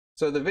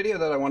So the video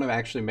that I want to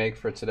actually make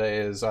for today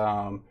is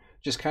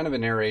just kind of a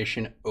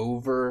narration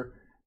over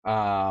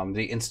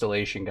the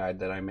installation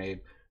guide that I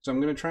made. So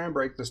I'm going to try and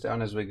break this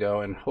down as we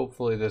go, and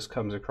hopefully this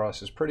comes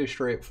across as pretty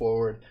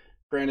straightforward.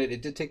 Granted,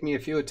 it did take me a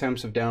few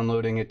attempts of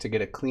downloading it to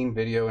get a clean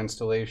video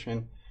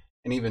installation,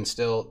 and even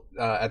still,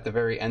 at the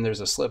very end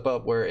there's a slip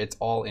up where it's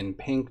all in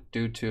pink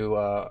due to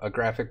a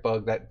graphic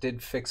bug that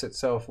did fix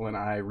itself when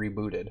I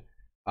rebooted.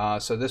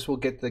 So this will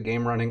get the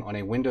game running on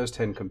a Windows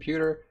 10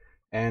 computer,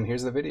 and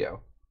here's the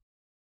video.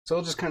 So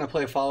we'll just kind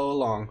of follow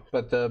along,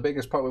 but the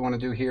biggest part we want to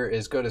do here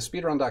is go to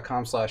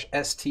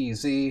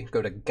speedrun.com/stz,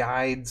 go to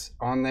guides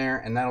on there,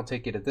 and that'll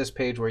take you to this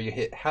page where you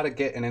hit how to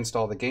get and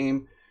install the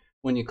game.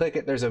 When you click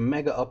it, there's a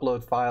mega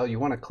upload file. You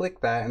want to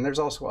click that, and there's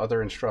also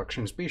other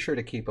instructions. Be sure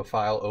to keep a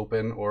file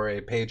open or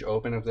a page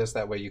open of this,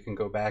 that way you can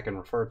go back and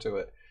refer to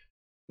it.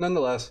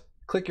 Nonetheless,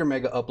 click your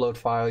mega upload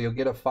file. You'll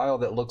get a file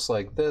that looks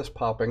like this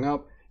popping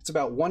up. It's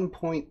about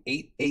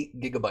 1.88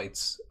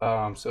 gigabytes,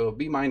 so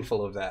be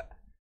mindful of that.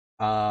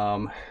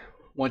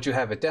 Once you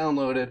have it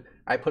downloaded,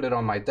 I put it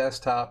on my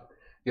desktop.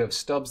 You have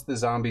Stubbs the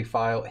zombie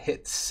file,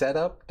 hit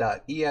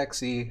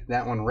setup.exe,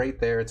 that one right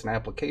there, it's an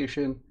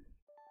application.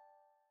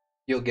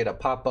 You'll get a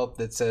pop-up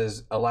that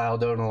says allow,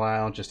 don't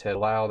allow, just hit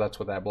allow, that's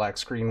what that black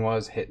screen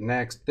was, hit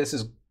next. This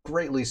is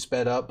greatly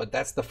sped up, but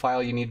that's the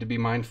file you need to be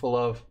mindful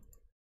of.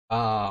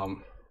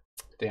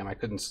 Damn, I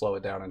couldn't slow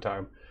it down in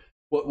time.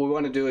 What we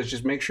want to do is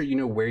just make sure you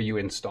know where you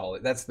install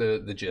it. That's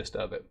the gist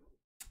of it.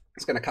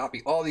 It's going to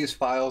copy all these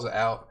files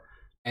out.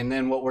 And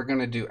then what we're going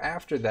to do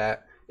after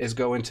that is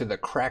go into the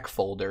crack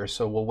folder.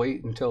 So we'll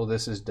wait until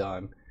this is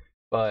done,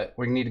 but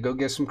we need to go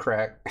get some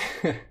crack.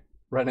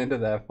 Run into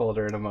that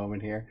folder in a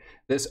moment here.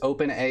 This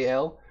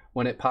OpenAL,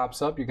 when it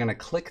pops up, you're going to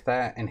click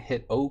that and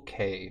hit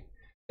OK.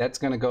 That's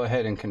going to go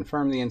ahead and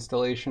confirm the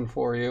installation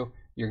for you.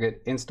 You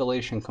get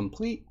installation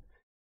complete,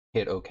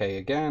 hit OK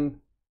again,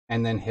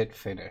 and then hit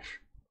finish.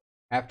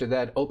 After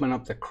that, open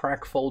up the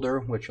crack folder,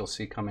 which you'll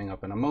see coming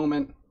up in a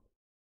moment,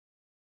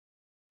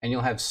 and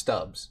you'll have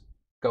Stubbs.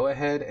 Go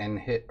ahead and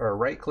hit or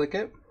right click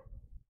it,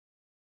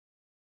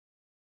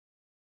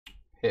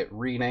 hit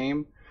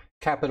rename,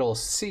 capital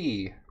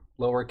C,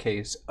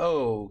 lowercase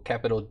o,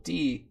 capital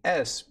D,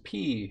 S,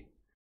 P,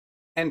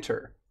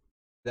 enter.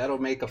 That'll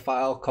make a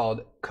file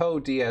called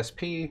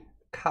CoDSP.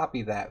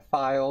 Copy that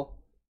file,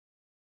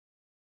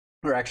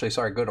 or actually,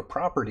 sorry, go to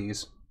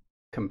properties,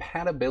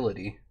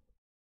 compatibility,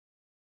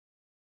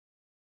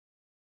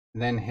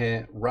 then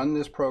hit run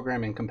this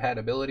program in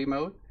compatibility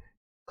mode.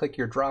 Click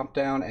your drop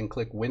down and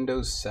click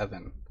Windows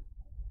 7.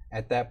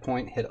 At that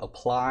point, hit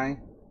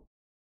apply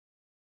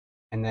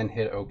and then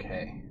hit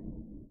OK.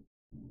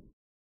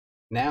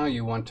 Now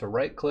you want to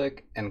right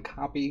click and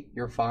copy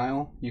your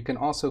file. You can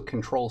also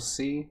Control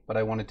C, but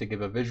I wanted to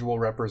give a visual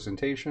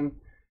representation.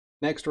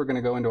 Next, we're going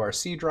to go into our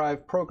C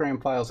drive,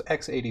 program files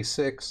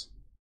x86,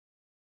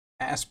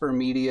 Asper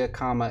Media,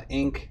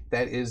 Inc.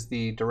 That is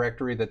the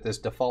directory that this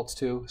defaults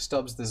to.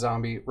 Stubbs the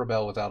zombie,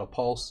 rebel without a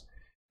pulse.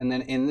 And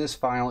then in this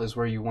file is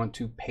where you want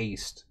to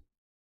paste.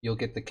 You'll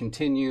get the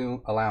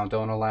continue, allow,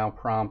 don't allow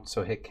prompt,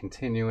 so hit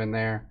continue in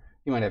there.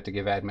 You might have to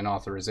give admin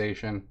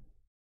authorization.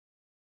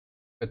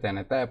 But then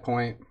at that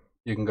point,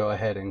 you can go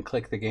ahead and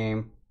click the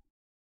game.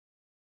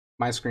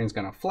 My screen's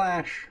gonna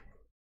flash.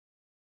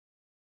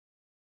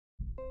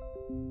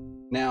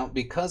 Now,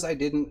 because I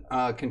didn't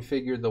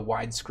configure the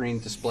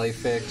widescreen display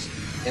fix,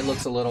 it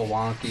looks a little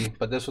wonky,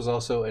 but this was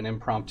also an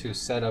impromptu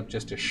setup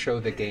just to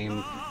show the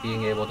game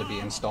being able to be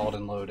installed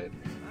and loaded.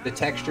 The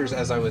textures,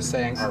 as I was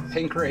saying, are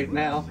pink right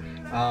now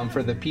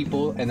for the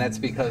people, and that's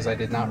because I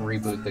did not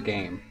reboot the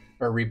game,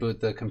 or reboot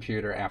the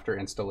computer after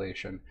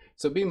installation.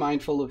 So be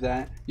mindful of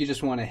that. You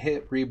just want to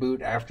hit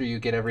reboot after you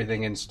get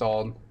everything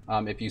installed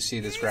if you see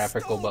this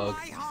graphical bug,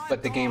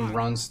 but the game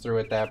runs through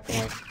at that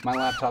point. My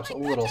laptop's a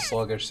little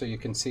sluggish, so you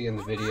can see in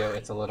the video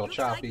it's a little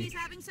choppy,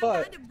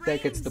 but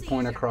that gets the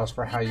point across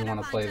for how you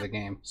want to play the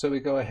game. So we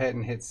go ahead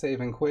and hit save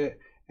and quit,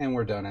 and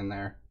we're done in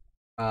there.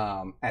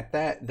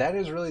 That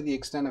is really the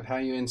extent of how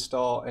you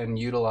install and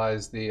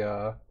utilize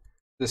the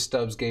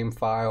Stubbs game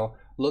file.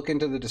 Look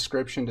into the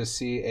description to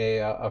see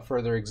a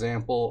further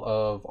example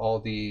of all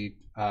the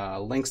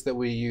links that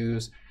we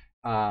use.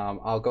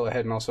 I'll go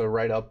ahead and also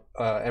write up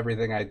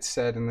everything I'd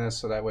said in this,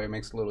 so that way it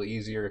makes it a little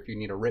easier if you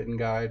need a written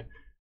guide.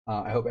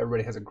 I hope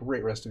everybody has a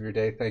great rest of your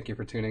day. Thank you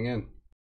for tuning in.